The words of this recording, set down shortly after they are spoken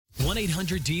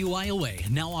1-800-DUI-OA,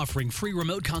 now offering free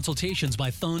remote consultations by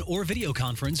phone or video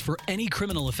conference for any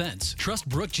criminal offense. Trust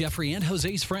Brooke, Jeffrey, and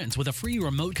Jose's friends with a free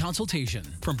remote consultation.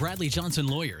 From Bradley Johnson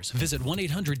Lawyers, visit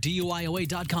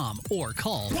 1-800-DUIOA.com or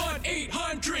call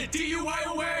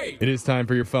 1-800-DUIOA. It is time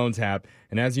for your phone tap.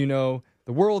 And as you know,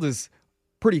 the world is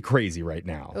pretty crazy right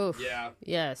now. Oof. Yeah.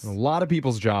 Yes. A lot of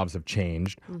people's jobs have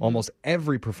changed. Almost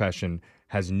every profession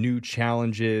has new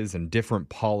challenges and different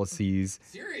policies.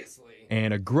 Seriously.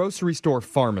 And a grocery store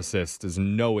pharmacist is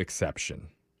no exception.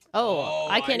 Oh,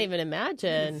 I can't I even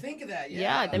imagine. Think of that,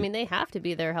 Yeah, I mean, they have to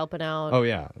be there helping out. Oh,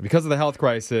 yeah. Because of the health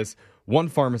crisis, one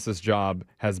pharmacist's job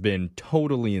has been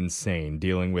totally insane,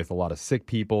 dealing with a lot of sick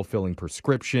people, filling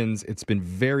prescriptions. It's been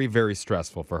very, very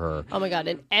stressful for her. Oh, my God.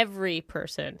 And every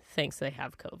person thinks they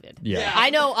have COVID. Yeah. I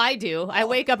know I do. I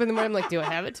wake up in the morning, I'm like, do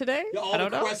I have it today? All I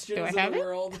don't the know. questions Do I in have the it?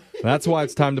 world. That's why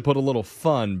it's time to put a little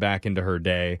fun back into her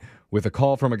day with a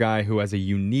call from a guy who has a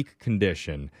unique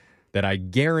condition that I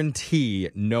guarantee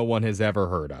no one has ever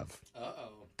heard of.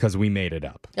 Because we made it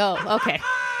up. Oh, okay.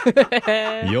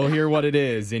 You'll hear what it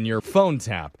is in your phone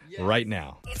tap right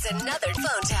now. It's another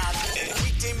phone tap.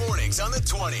 Weekday mornings on the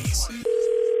 20s.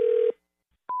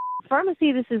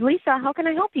 Pharmacy, this is Lisa. How can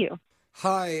I help you?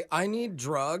 Hi, I need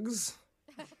drugs.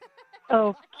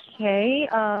 Okay.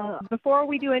 Before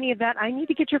we do any of that, I need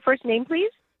to get your first name,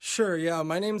 please. Sure, yeah,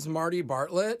 my name's Marty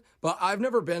Bartlett, but I've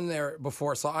never been there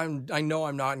before, so I know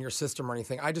I'm not in your system or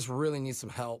anything. I just really need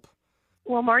some help.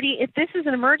 Well, Marty, if this is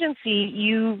an emergency,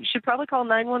 you should probably call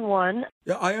 911.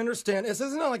 Yeah, I understand. This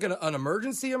isn't like an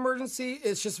emergency.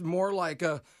 It's just more like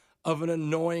of an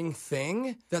annoying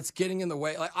thing that's getting in the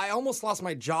way. Like I almost lost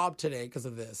my job today because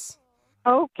of this.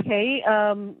 Okay.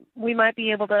 We might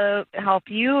be able to help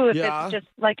you if Yeah. it's just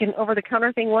like an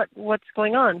over-the-counter thing. What's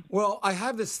going on? Well, I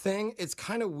have this thing. It's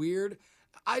kind of weird.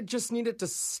 I just need it to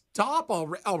stop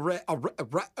already.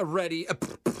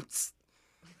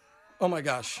 Oh my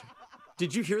gosh.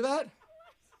 Did you hear that?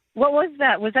 What was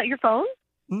that? Was that your phone?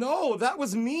 No, that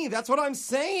was me. That's what I'm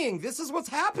saying. This is what's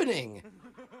happening.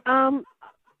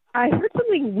 I heard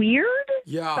something weird, but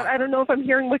Yeah. I don't know if I'm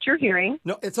hearing what you're hearing.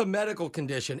 No, it's a medical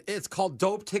condition. It's called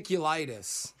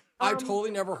dopeticulitis. I've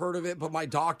totally never heard of it, but my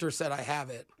doctor said I have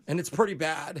it, and it's pretty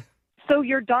bad. So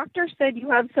your doctor said you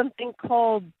have something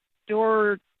called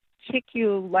torticulitis?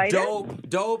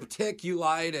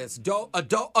 Dopeticulitis.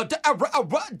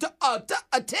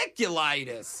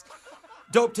 Ticulitis.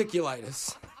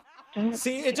 Dopeticulitis.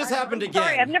 See, it just happened again.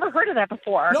 Sorry, I've never heard of that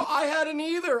before. No, I hadn't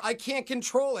either. I can't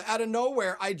control it. Out of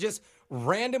nowhere, I just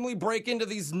randomly break into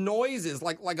these noises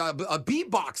like a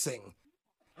beatboxing.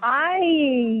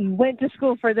 I went to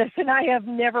school for this, and I have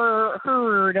never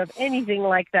heard of anything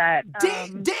like that.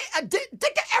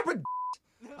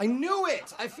 I knew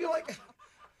it. I feel like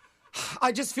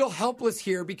I just feel helpless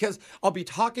here because I'll be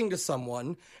talking to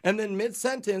someone, and then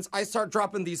mid-sentence, I start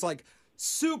dropping these like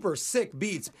super sick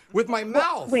beats with my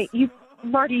mouth. Wait,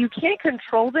 Marty, you can't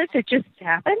control this? It just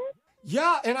happened?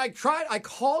 Yeah, and I tried. I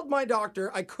called my doctor.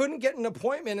 I couldn't get an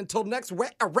appointment until next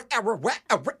Wiki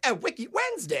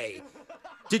Wednesday.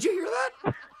 Did you hear that?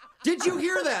 Did you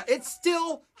hear that? It's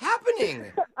still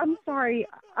happening. I'm sorry.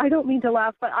 I don't mean to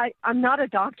laugh, but I'm not a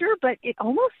doctor, but it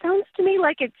almost sounds to me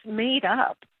like it's made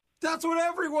up. That's what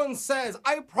everyone says.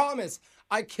 I promise.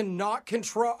 I cannot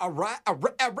control a remix.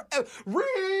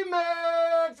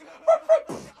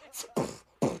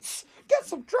 Get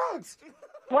some drugs.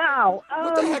 Wow.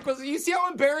 What the heck was it? You see how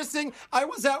embarrassing? I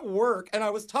was at work and I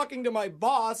was talking to my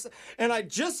boss and I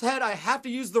just said I have to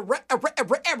use the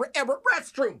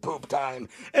restroom poop time.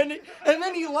 And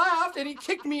then he laughed and he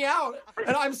kicked me out.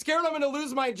 And I'm scared I'm going to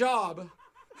lose my job.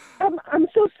 I'm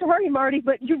so sorry, Marty,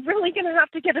 but you're really going to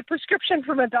have to get a prescription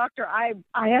from a doctor. I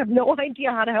have no idea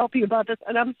how to help you about this,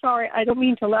 and I'm sorry. I don't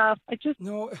mean to laugh.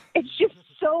 No. It's just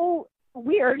so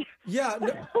weird. Yeah,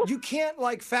 no, you can't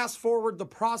like fast forward the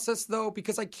process though,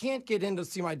 because I can't get in to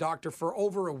see my doctor for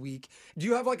over a week. Do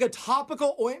you have like a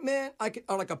topical ointment,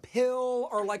 or like a pill,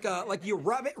 or like you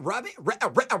rub it on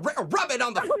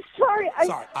the? I'm sorry.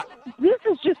 This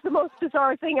is just the most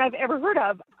bizarre thing I've ever heard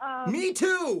of. Me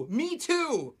too.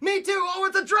 Oh,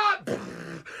 it's a drug.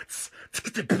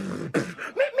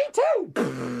 Me too.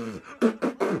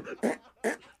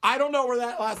 I don't know where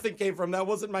that last thing came from. That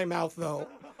wasn't my mouth though.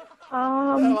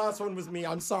 That last one was me.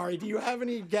 I'm sorry. Do you have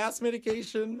any gas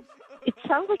medication? It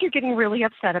sounds like you're getting really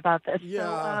upset about this.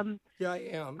 Yeah. So, Yeah, I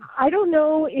am. I don't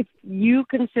know if you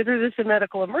consider this a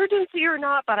medical emergency or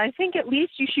not, but I think at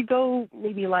least you should go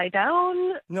maybe lie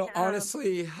down. No,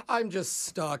 honestly, I'm just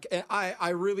stuck. And I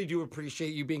really do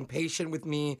appreciate you being patient with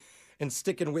me and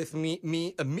sticking with me.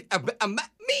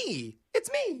 It's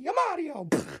me, Mario.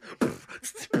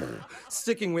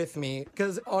 Sticking with me,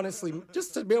 because honestly,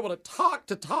 just to be able to talk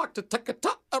to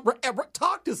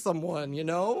someone, you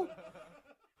know?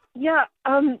 Yeah,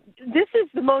 this is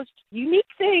the most unique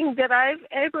thing that I've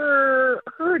ever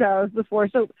heard of before.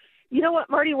 So, you know what,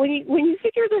 Marty? When you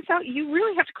figure this out, you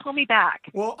really have to call me back.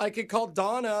 Well, I could call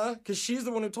Donna, because she's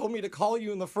the one who told me to call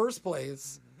you in the first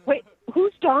place. Wait,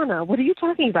 who's Donna? What are you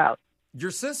talking about?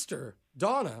 Your sister,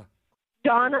 Donna.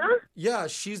 Donna? Yeah,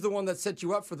 she's the one that set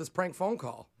you up for this prank phone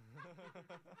call.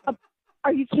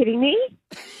 Are you kidding me?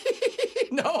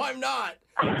 No, I'm not.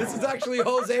 This is actually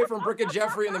Jose from Brooke and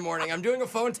Jeffrey in the morning. I'm doing a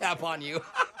phone tap on you.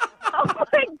 Oh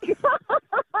my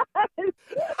God!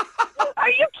 Are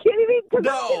you kidding me? 'Cause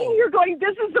No. I'm sitting here going,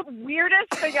 this is the weirdest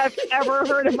thing I've ever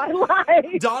heard in my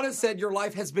life. Donna said your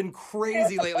life has been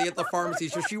crazy lately at the pharmacy,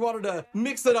 so she wanted to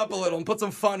mix it up a little and put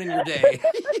some fun in your day.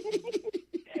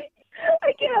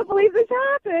 I can't believe this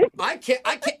happened. I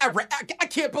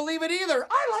can't believe it either.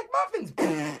 I like muffins.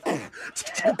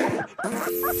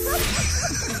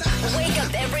 Wake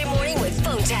up every morning with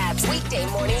phone taps. Weekday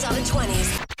mornings on the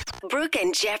 20s. Brooke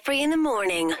and Jeffrey in the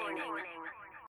morning.